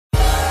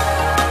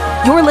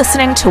You're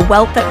listening to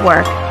Wealth at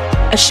Work,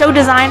 a show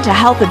designed to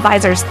help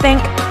advisors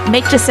think,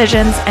 make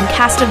decisions, and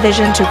cast a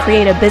vision to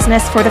create a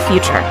business for the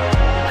future.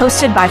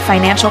 Hosted by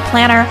financial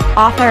planner,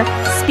 author,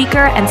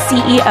 speaker, and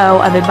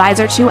CEO of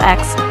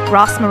Advisor2X,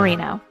 Ross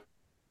Marino.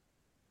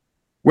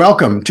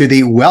 Welcome to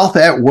the Wealth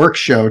at Work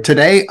show.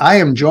 Today, I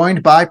am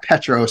joined by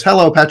Petros.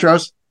 Hello,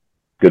 Petros.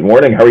 Good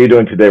morning. How are you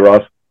doing today,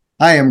 Ross?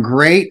 I am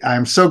great.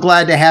 I'm so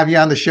glad to have you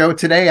on the show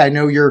today. I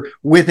know you're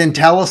with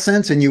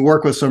Intellisense and you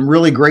work with some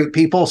really great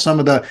people. Some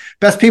of the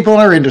best people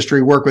in our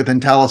industry work with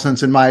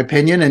Intellisense, in my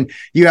opinion, and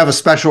you have a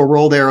special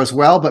role there as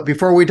well. But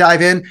before we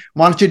dive in,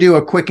 why don't you do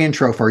a quick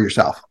intro for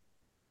yourself?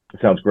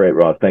 Sounds great,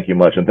 Ross. Thank you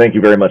much. And thank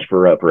you very much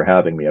for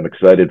having me. I'm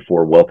excited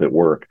for Wealth at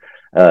Work.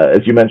 As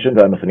you mentioned,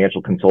 I'm a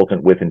financial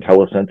consultant with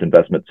Intellisense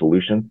Investment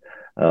Solutions.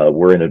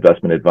 We're an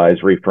investment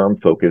advisory firm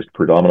focused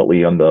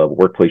predominantly on the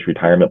workplace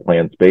retirement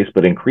plan space,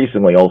 but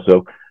increasingly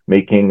also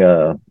making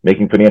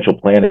financial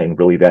planning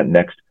really that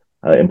next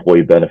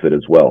employee benefit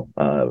as well.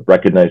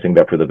 Recognizing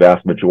that for the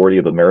vast majority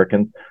of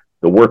Americans,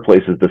 the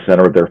workplace is the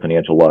center of their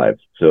financial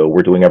lives. So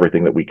we're doing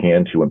everything that we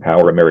can to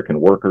empower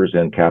American workers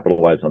and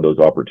capitalize on those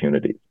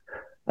opportunities.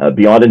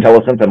 Beyond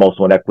Intellisense, I'm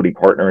also an equity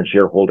partner and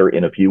shareholder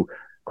in a few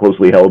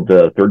closely held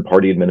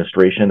third-party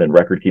administration and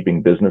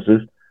record-keeping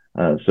businesses.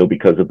 So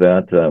because of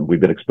that, we've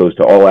been exposed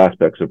to all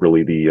aspects of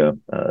really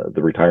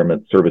the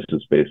retirement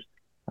services space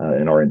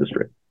in our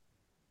industry.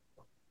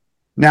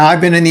 Now,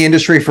 I've been in the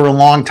industry for a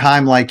long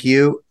time like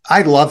you.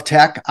 I love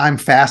tech. I'm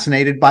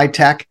fascinated by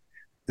tech.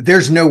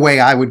 There's no way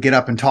I would get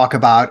up and talk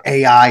about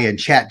AI and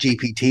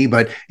ChatGPT,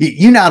 but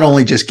you not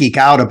only just geek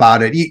out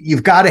about it,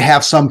 you've got to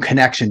have some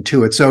connection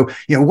to it. So,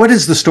 what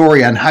is the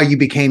story on how you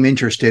became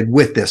interested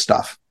with this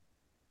stuff?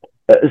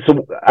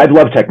 So I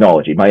love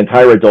technology. My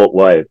entire adult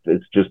life,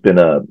 it's just been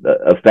a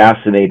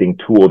fascinating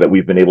tool that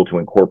we've been able to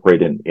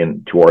incorporate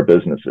into our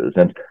businesses.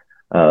 And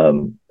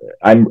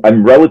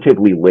I'm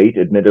relatively late,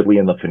 admittedly,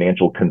 in the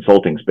financial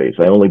consulting space.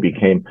 I only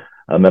became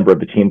a member of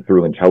the team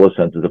through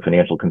Intellisense as a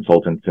financial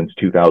consultant since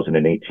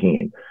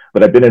 2018.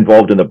 But I've been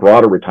involved in the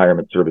broader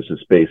retirement services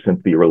space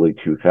since the early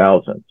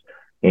 2000s.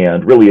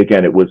 And really,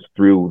 again, it was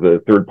through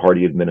the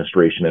third-party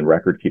administration and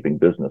record-keeping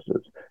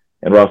businesses.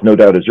 And Ross, no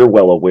doubt, as you're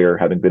well aware,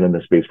 having been in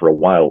this space for a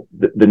while,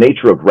 the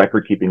nature of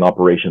record-keeping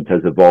operations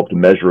has evolved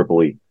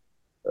measurably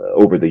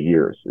over the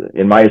years.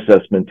 In my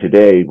assessment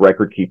today,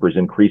 record keepers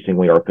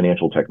increasingly are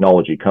financial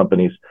technology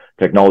companies.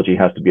 Technology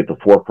has to be at the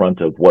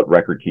forefront of what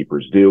record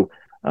keepers do.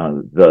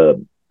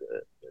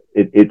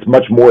 It's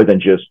much more than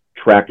just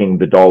tracking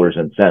the dollars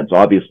and cents.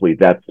 Obviously,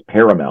 that's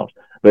paramount,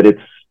 but it's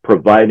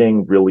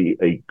providing really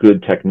a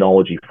good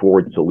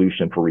technology-forward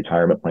solution for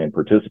retirement plan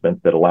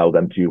participants that allow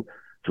them to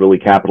really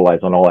capitalize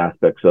on all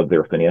aspects of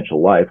their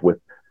financial life, with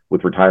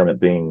retirement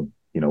being,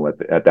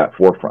 at that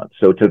forefront.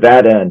 So to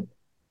that end,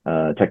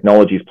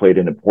 technology has played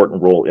an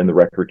important role in the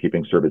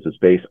record-keeping services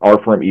space.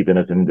 Our firm, even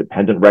as an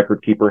independent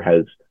record keeper,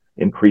 has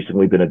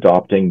increasingly been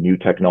adopting new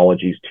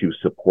technologies to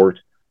support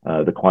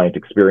the client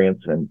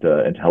experience and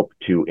help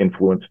to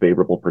influence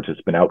favorable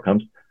participant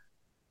outcomes.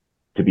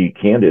 To be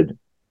candid,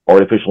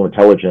 artificial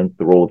intelligence,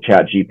 the role of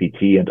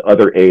ChatGPT and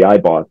other AI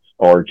bots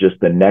are just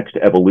the next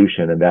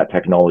evolution in that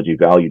technology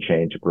value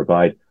chain to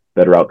provide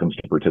better outcomes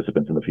to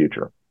participants in the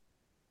future.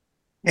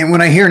 And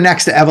when I hear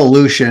next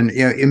evolution,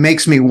 it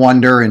makes me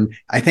wonder, and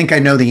I think I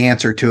know the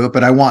answer to it,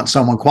 but I want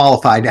someone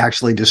qualified to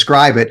actually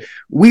describe it.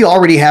 We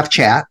already have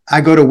chat.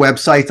 I go to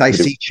websites, I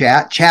see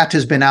chat. Chat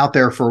has been out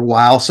there for a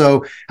while.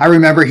 So I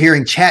remember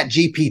hearing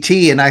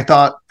ChatGPT and I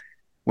thought,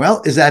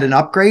 well, is that an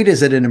upgrade?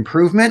 Is it an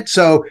improvement?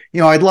 So,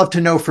 I'd love to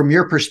know from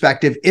your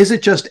perspective, is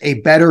it just a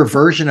better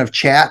version of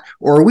chat,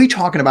 or are we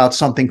talking about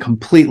something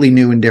completely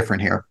new and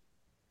different here?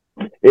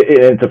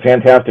 It's a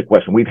fantastic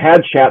question. We've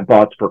had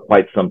chatbots for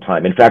quite some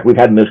time. In fact, we've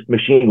had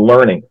machine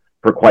learning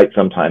for quite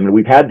some time, and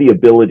we've had the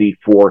ability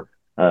for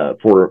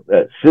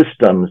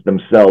systems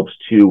themselves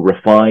to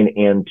refine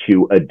and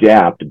to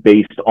adapt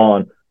based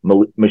on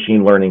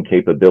machine learning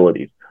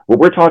capabilities. What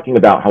we're talking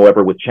about,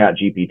 however, with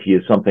ChatGPT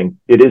is something,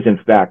 it is in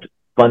fact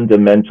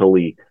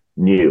fundamentally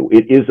new.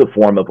 It is a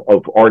form of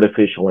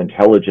artificial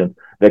intelligence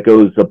that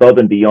goes above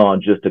and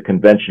beyond just a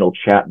conventional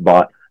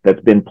chatbot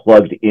that's been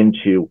plugged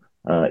into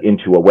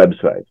a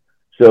website.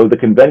 So the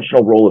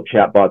conventional role of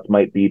chatbots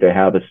might be to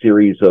have a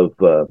series of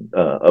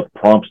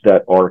prompts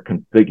that are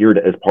configured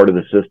as part of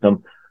the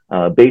system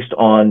based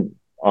on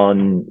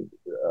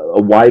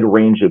a wide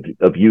range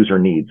of user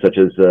needs, such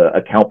as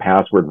account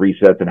password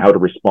resets and how to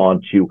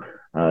respond to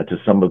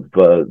some of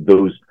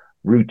those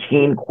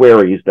routine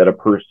queries that a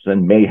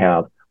person may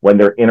have when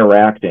they're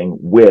interacting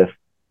with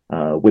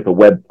a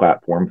web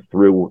platform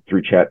through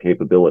chat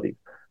capabilities.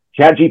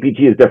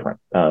 ChatGPT is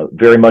different,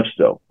 very much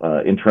so,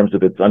 in terms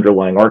of its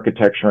underlying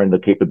architecture and the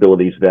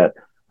capabilities that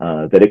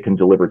it can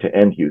deliver to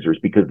end users,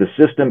 because the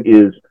system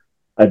is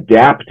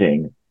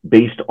adapting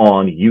based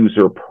on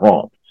user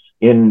prompts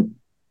in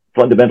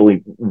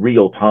fundamentally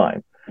real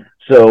time.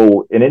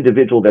 So an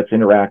individual that's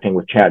interacting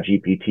with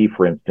ChatGPT,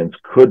 for instance,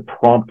 could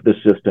prompt the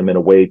system in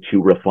a way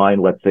to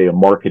refine, let's say, a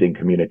marketing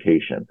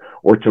communication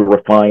or to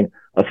refine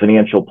a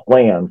financial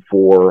plan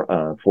for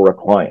a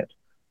client.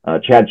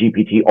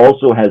 ChatGPT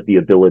also has the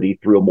ability,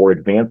 through a more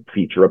advanced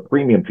feature, a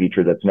premium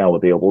feature that's now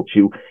available,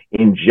 to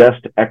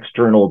ingest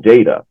external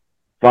data,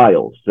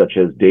 files such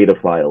as data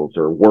files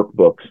or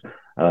workbooks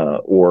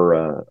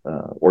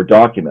or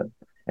documents,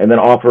 and then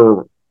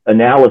offer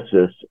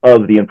analysis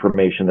of the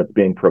information that's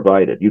being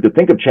provided. You could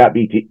think of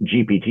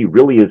ChatGPT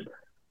really as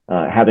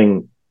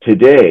having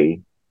today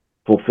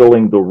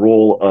fulfilling the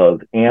role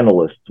of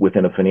analysts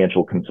within a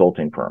financial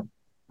consulting firm.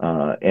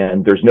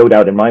 And there's no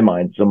doubt in my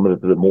mind some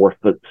of the more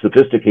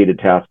sophisticated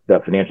tasks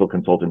that financial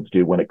consultants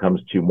do when it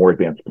comes to more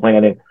advanced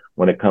planning,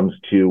 when it comes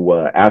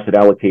to asset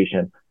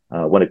allocation,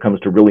 when it comes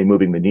to really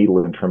moving the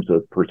needle in terms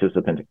of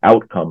participant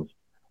outcomes,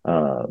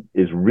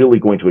 is really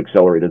going to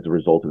accelerate as a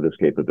result of this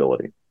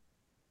capability.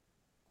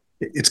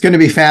 It's going to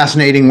be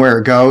fascinating where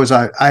it goes.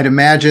 I'd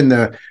imagine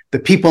the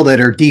people that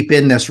are deep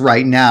in this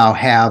right now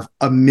have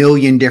a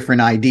million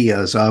different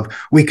ideas of,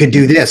 we could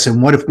do this,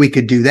 and what if we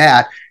could do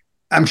that?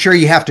 I'm sure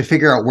you have to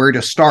figure out where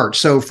to start.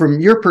 So from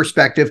your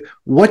perspective,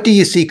 what do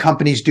you see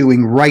companies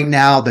doing right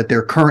now that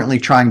they're currently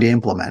trying to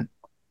implement?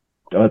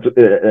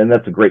 And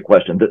that's a great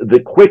question.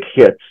 The quick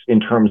hits in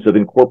terms of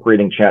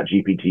incorporating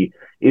ChatGPT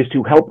is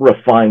to help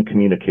refine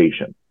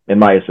communication, in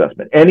my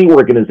assessment. Any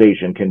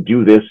organization can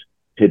do this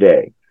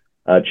today.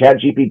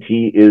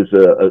 ChatGPT is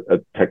a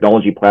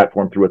technology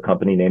platform through a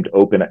company named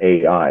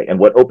OpenAI. And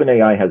what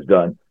OpenAI has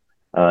done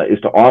is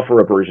to offer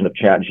a version of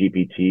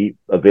ChatGPT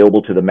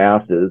available to the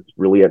masses,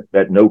 really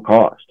at no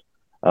cost.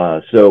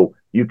 So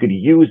you could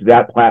use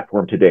that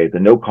platform today, the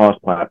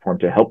no-cost platform,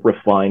 to help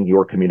refine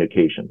your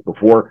communications.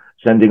 Before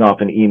sending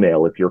off an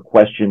email, if you're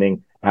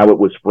questioning how it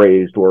was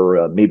phrased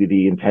or maybe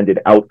the intended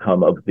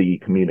outcome of the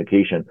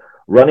communication,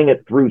 running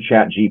it through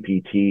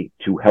ChatGPT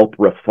to help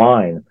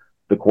refine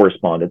the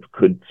correspondence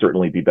could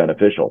certainly be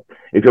beneficial.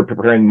 If you're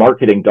preparing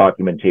marketing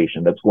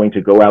documentation that's going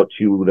to go out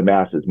to the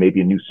masses,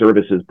 maybe a new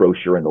services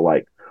brochure and the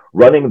like,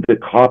 running the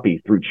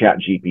copy through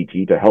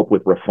ChatGPT to help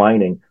with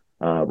refining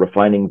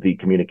the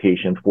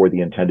communication for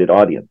the intended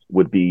audience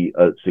would be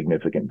a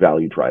significant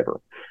value driver.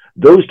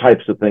 Those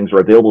types of things are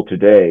available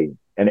today,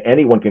 and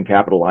anyone can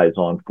capitalize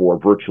on for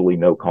virtually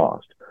no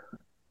cost.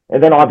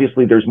 And then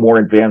obviously there's more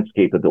advanced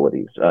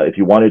capabilities. If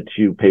you wanted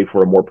to pay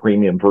for a more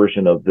premium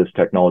version of this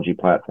technology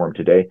platform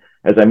today,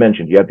 as I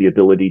mentioned, you have the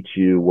ability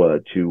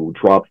to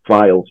drop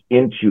files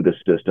into the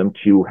system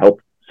to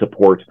help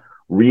support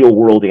real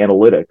world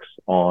analytics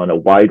on a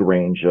wide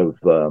range of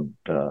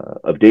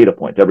data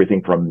points,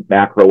 everything from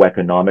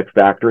macroeconomic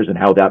factors and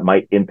how that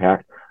might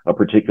impact a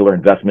particular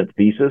investment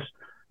thesis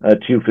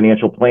to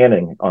financial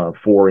planning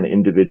for an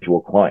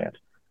individual client.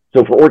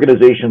 So for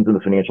organizations in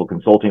the financial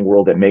consulting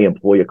world that may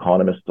employ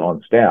economists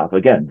on staff,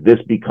 again, this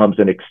becomes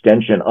an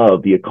extension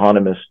of the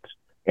economist's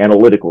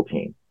analytical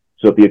team.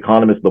 So if the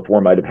economist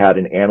before might have had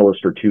an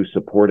analyst or two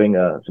supporting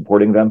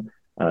them,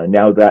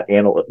 now that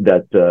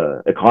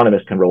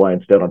economist can rely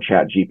instead on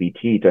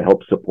ChatGPT to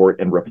help support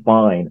and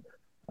refine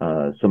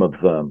some of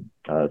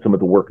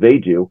the work they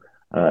do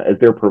as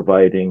they're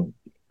providing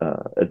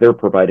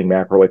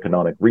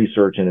macroeconomic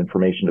research and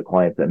information to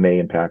clients that may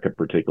impact a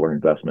particular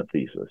investment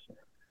thesis.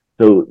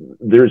 So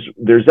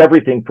there's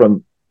everything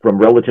from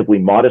relatively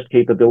modest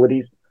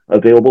capabilities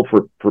available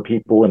for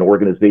people and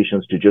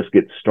organizations to just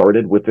get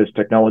started with this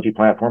technology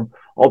platform,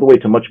 all the way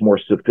to much more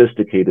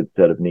sophisticated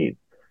set of needs.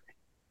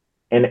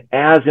 And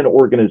as an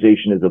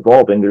organization is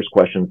evolving, there's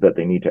questions that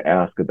they need to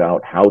ask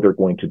about how they're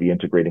going to be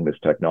integrating this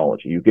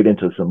technology. You get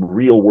into some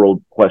real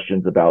world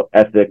questions about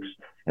ethics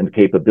and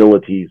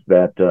capabilities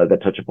that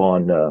touch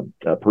upon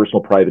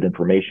personal private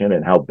information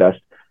and how best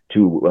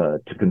to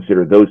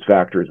consider those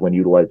factors when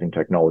utilizing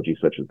technology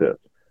such as this.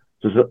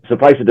 So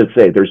suffice it to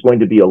say, there's going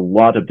to be a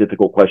lot of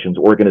difficult questions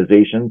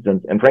organizations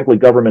and frankly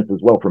governments as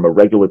well from a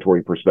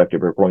regulatory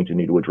perspective are going to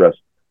need to address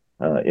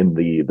in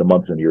the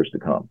months and years to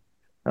come.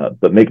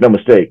 But make no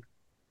mistake,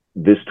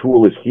 this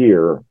tool is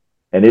here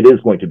and it is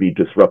going to be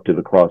disruptive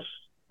across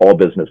all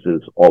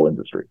businesses, all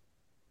industries.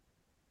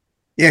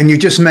 Yeah, and you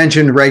just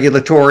mentioned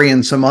regulatory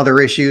and some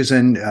other issues,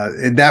 and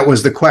that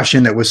was the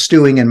question that was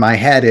stewing in my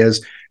head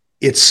is,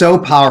 it's so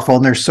powerful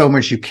and there's so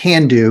much you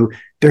can do.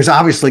 There's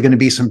obviously going to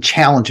be some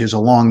challenges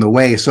along the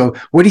way. So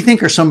what do you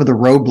think are some of the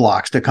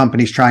roadblocks to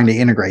companies trying to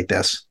integrate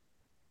this?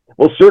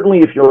 Well, certainly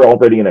if you're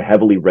already in a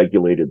heavily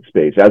regulated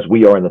space, as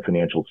we are in the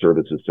financial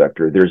services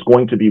sector, there's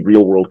going to be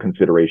real world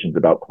considerations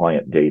about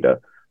client data,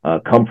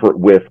 comfort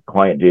with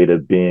client data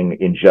being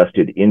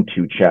ingested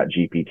into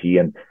ChatGPT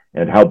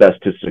and how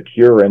best to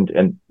secure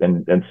and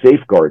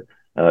safeguard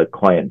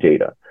client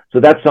data. So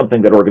that's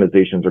something that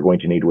organizations are going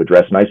to need to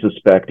address. And I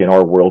suspect in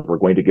our world, we're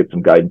going to get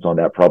some guidance on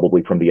that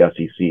probably from the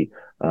SEC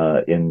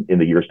in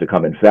the years to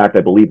come. In fact,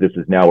 I believe this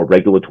is now a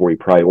regulatory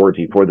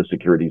priority for the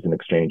Securities and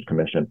Exchange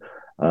Commission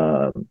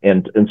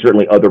and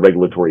certainly other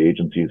regulatory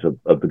agencies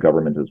of the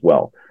government as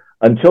well.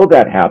 Until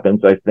that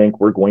happens, I think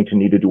we're going to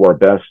need to do our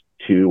best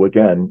to,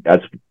 again,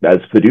 as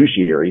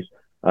fiduciaries,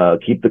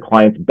 keep the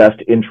client's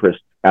best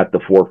interests at the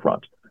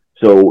forefront.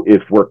 So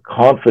if we're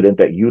confident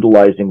that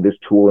utilizing this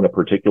tool in a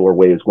particular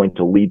way is going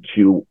to lead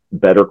to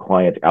better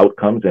client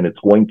outcomes and it's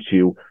going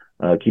to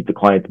keep the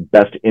client's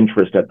best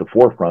interest at the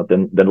forefront,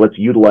 then let's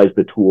utilize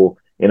the tool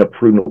in a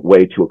prudent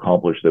way to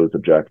accomplish those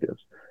objectives.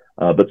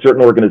 But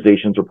certain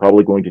organizations are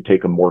probably going to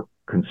take a more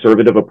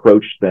conservative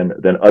approach than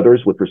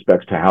others with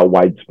respect to how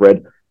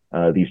widespread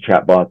these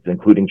chatbots,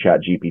 including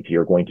ChatGPT,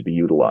 are going to be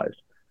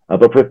utilized.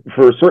 But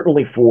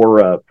certainly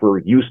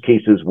for use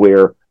cases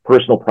where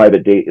personal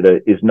private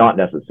data is not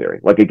necessary,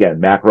 like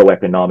again,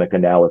 macroeconomic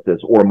analysis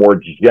or more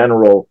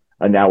general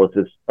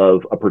analysis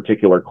of a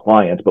particular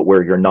client, but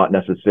where you're not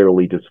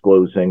necessarily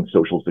disclosing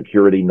social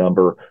security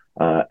number,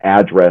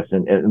 address,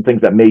 and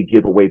things that may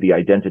give away the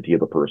identity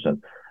of a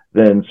person,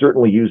 then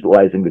certainly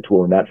utilizing the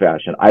tool in that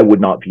fashion, I would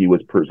not view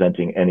as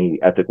presenting any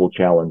ethical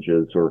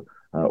challenges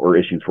or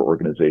issues for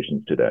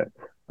organizations today.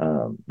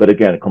 But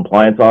again,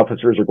 compliance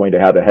officers are going to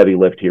have a heavy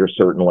lift here,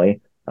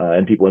 certainly.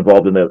 And people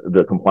involved in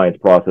the compliance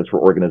process for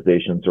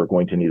organizations are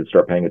going to need to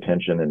start paying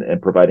attention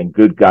and providing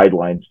good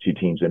guidelines to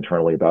teams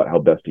internally about how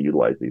best to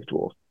utilize these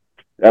tools,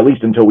 at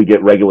least until we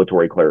get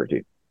regulatory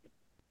clarity.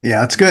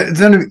 Yeah, it's good.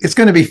 It's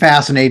going to be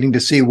fascinating to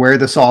see where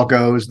this all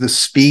goes, the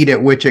speed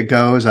at which it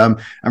goes. I'm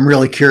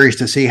really curious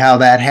to see how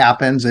that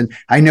happens. And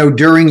I know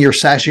during your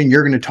session,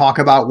 you're going to talk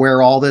about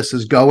where all this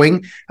is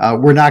going.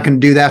 We're not going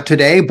to do that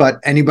today, but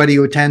anybody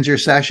who attends your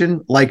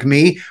session, like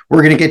me,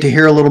 we're going to get to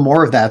hear a little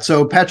more of that.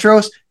 So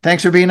Petros,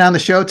 thanks for being on the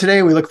show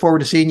today. We look forward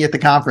to seeing you at the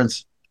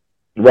conference.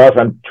 Russ,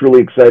 I'm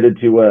truly excited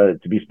to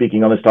be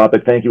speaking on this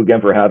topic. Thank you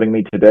again for having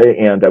me today.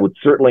 And I would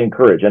certainly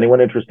encourage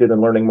anyone interested in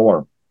learning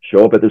more,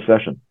 show up at this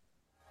session.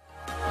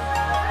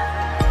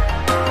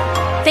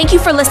 Thank you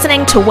for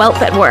listening to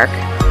Wealth at Work.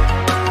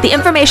 The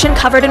information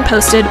covered and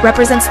posted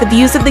represents the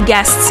views of the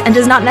guests and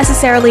does not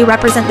necessarily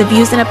represent the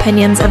views and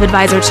opinions of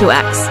Advisor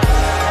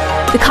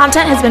 2X. The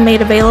content has been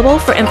made available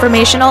for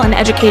informational and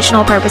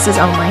educational purposes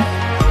only.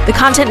 The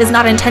content is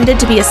not intended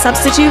to be a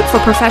substitute for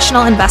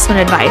professional investment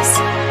advice.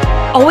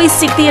 Always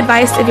seek the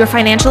advice of your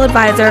financial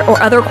advisor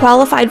or other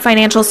qualified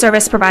financial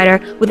service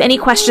provider with any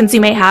questions you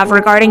may have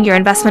regarding your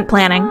investment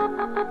planning.